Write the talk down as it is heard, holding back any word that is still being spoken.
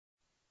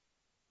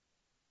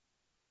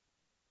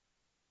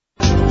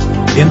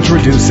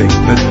Introducing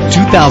the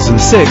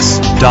 2006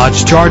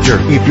 Dodge Charger.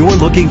 If you're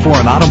looking for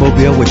an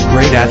automobile with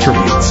great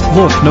attributes,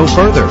 look no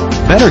further.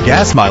 Better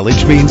gas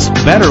mileage means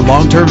better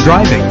long-term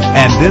driving,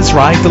 and this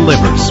ride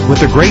delivers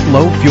with a great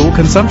low fuel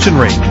consumption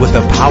rate with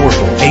a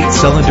powerful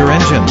 8-cylinder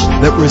engine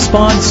that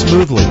responds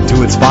smoothly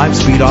to its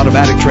 5-speed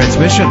automatic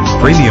transmission.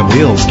 Premium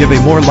wheels give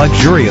a more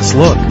luxurious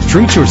look.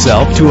 Treat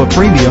yourself to a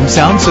premium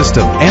sound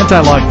system.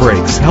 Anti-lock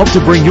brakes help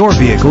to bring your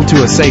vehicle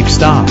to a safe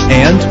stop.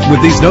 And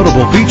with these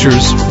notable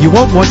features, you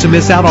won't want to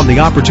miss out on the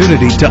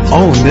opportunity to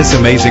own this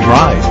amazing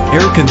ride.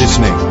 Air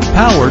conditioning,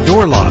 power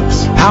door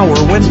locks, power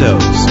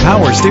windows,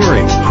 power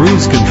steering,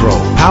 cruise control,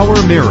 power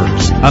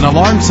mirrors, an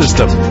alarm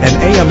system, an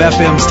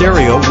AM/FM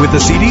stereo with a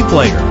CD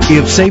player.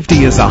 If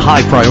safety is a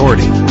high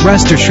priority,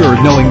 rest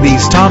assured knowing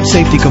these top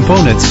safety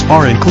components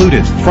are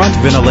included: front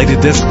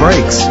ventilated disc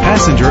brakes,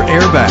 passenger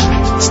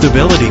airbag,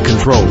 stability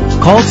control.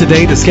 Call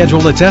today to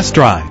schedule a test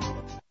drive.